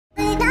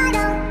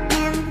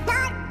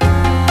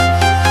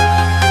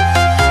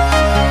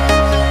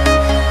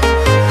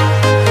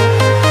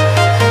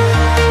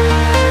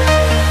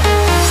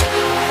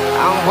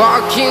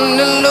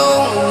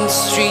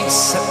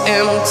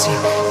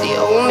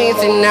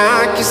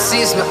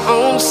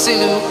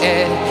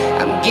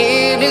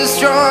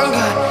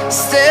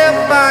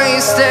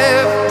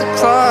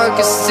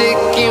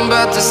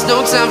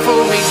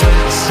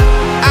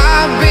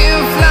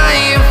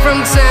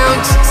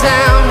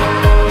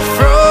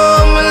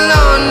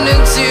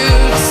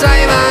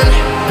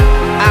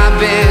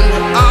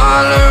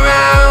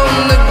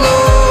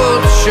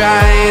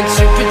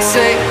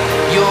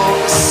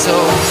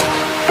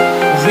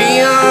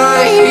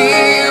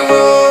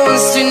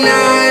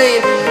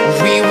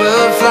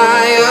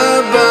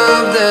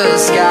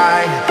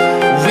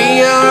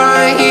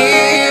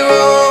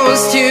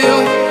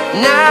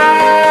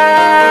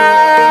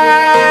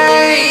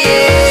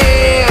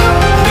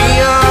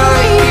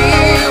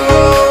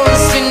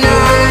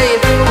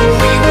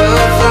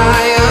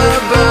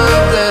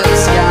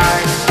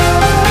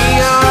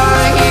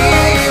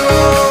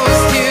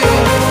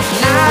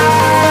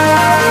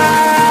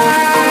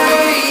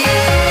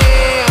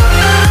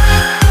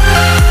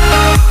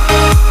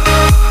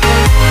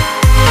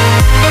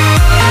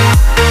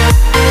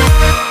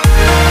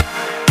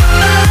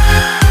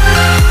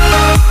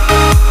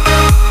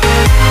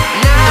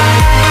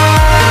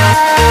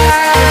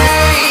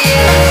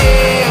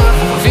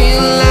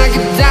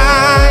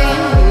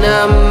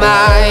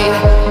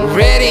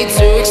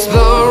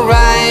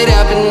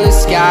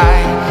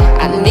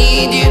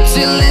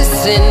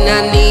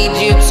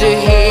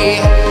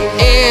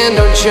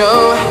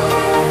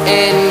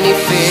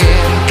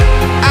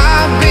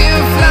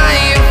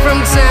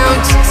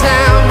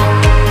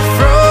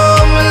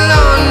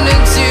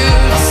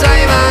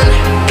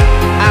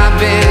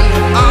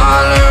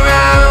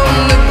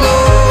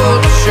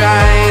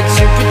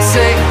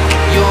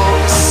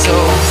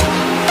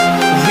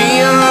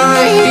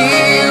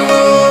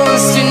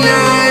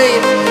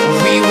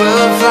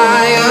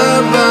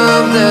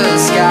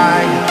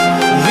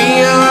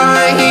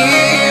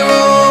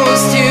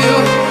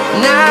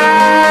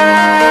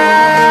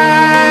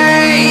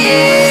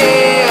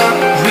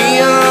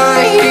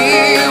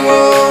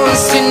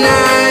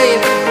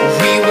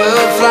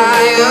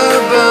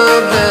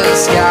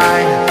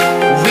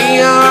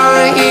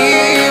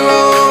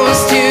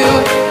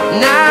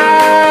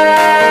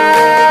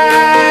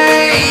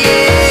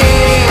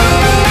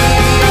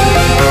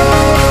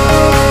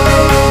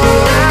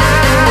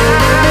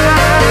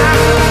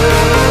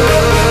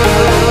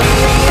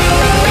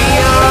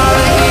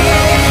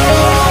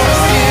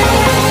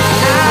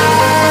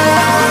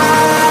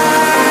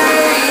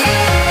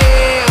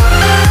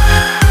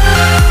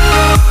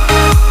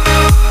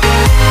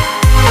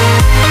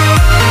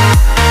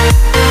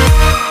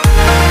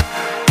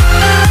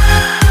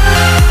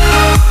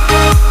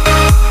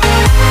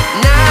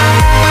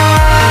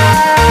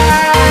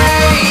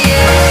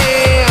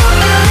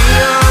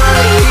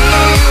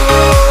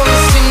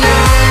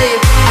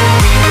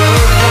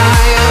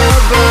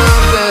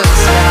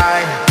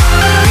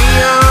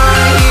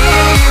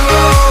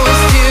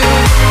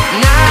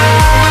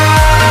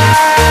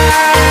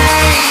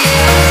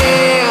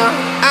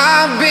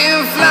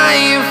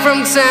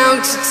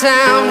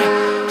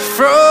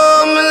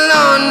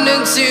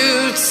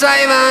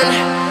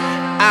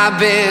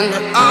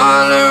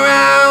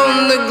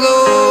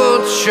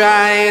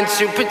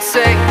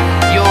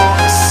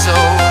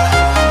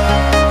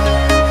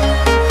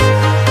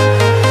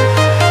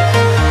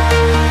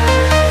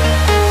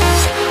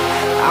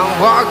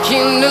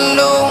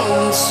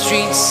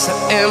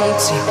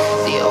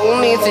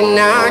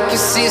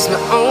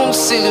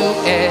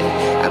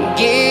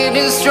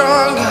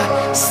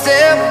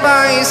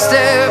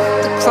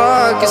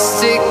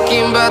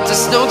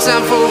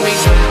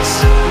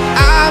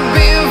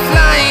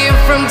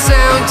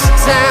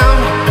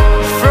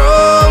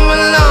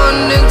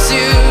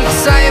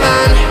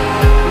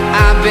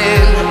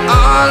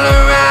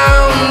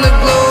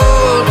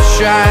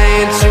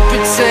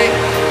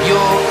protect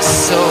your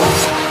soul.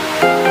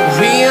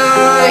 We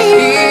are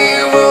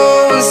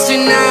heroes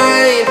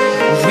tonight.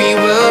 We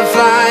will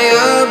fly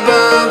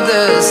above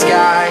the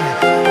sky.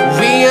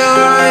 We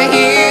are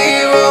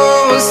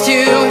heroes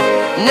tonight.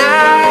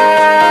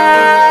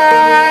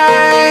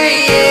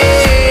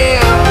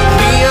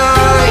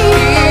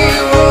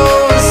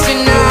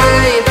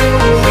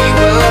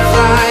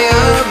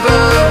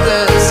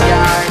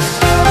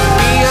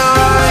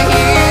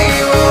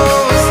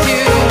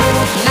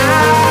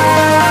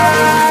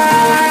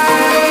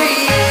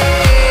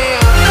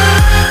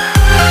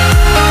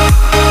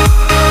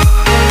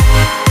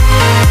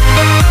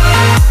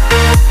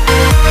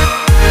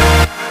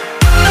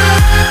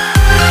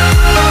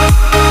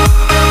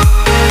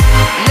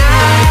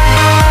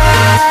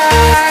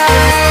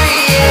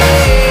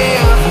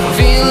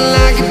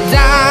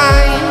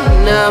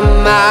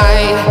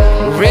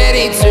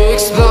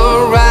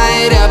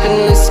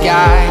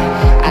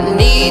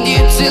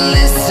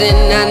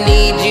 I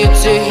need you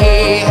to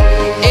hear,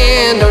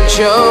 and don't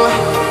show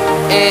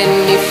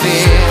any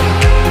fear.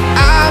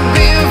 I've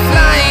been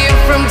flying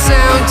from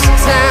town to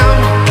town,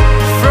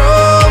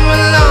 from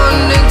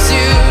London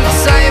to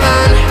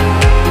Taiwan.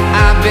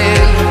 I've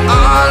been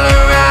all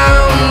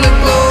around the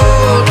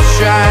globe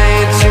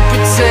trying to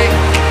pretend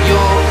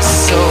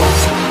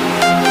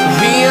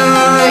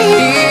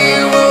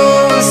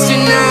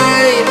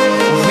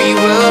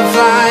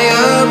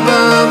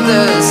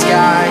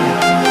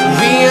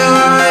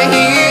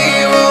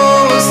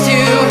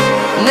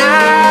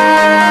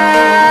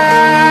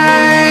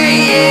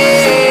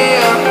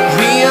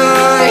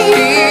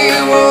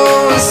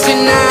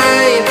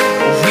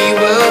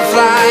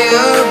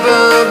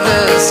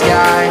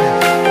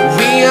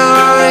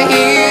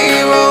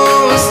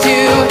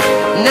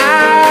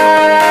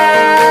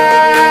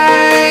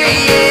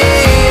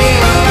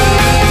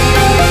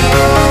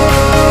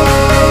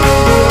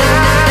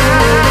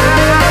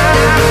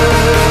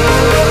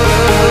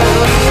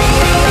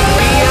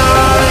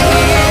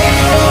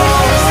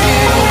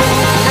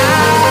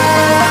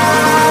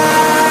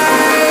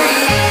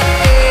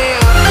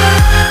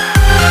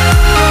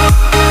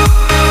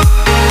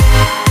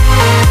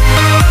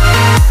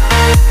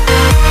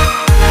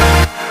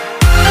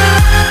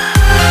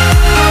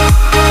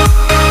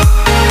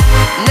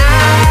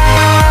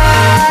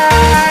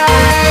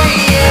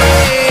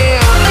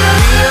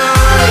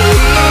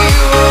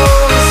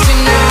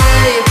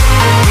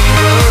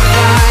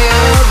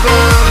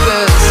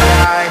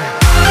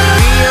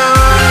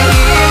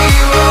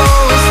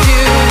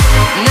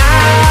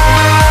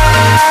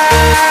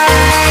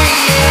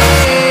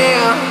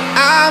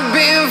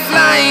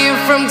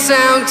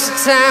town to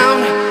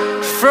town,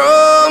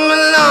 from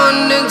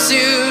London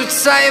to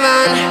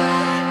Taiwan.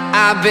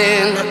 I've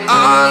been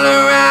all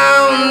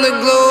around the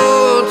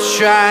globe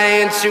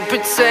trying to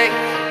protect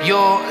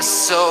your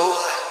soul.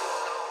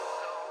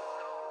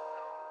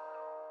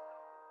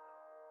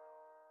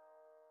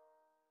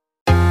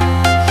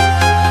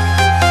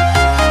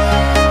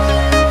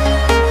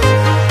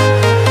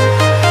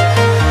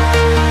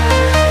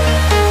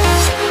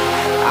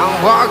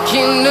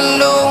 Walking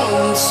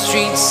alone, the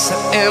streets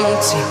are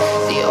empty.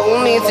 The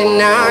only thing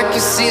I can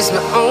see is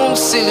my own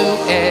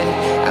silhouette.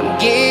 I'm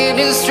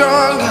getting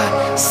stronger,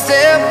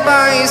 step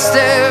by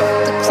step.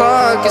 The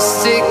clock is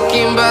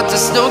ticking, but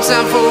there's no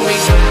time for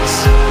regrets.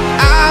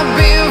 I've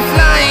been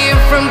flying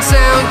from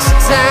town to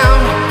town,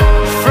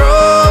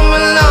 from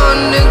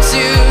London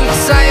to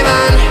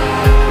Taiwan.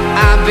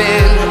 I've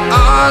been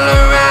all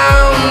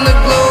around the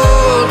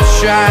globe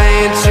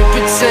trying to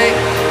protect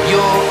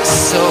your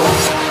soul.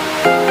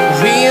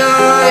 We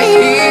are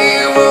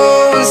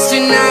heroes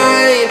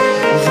tonight.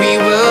 We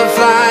will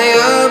fly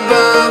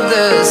above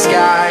the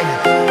sky.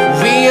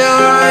 We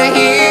are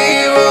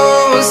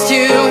heroes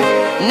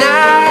tonight.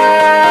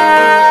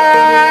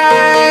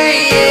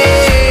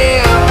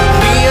 Yeah.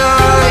 We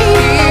are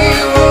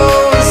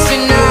heroes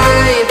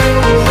tonight.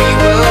 We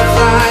will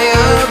fly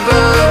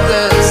above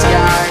the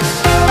sky.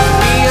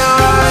 We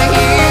are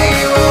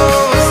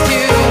heroes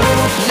tonight.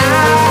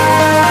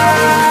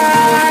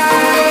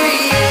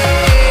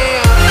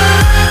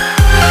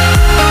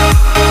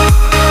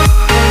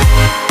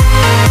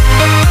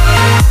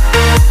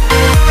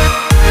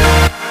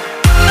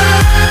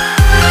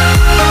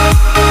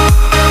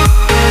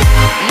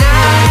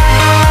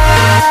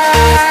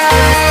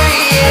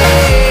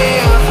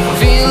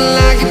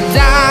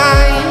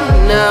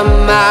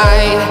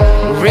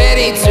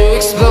 To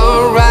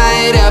explore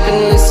right up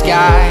in the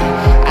sky.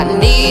 I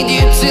need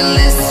you to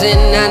listen,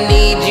 I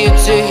need you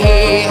to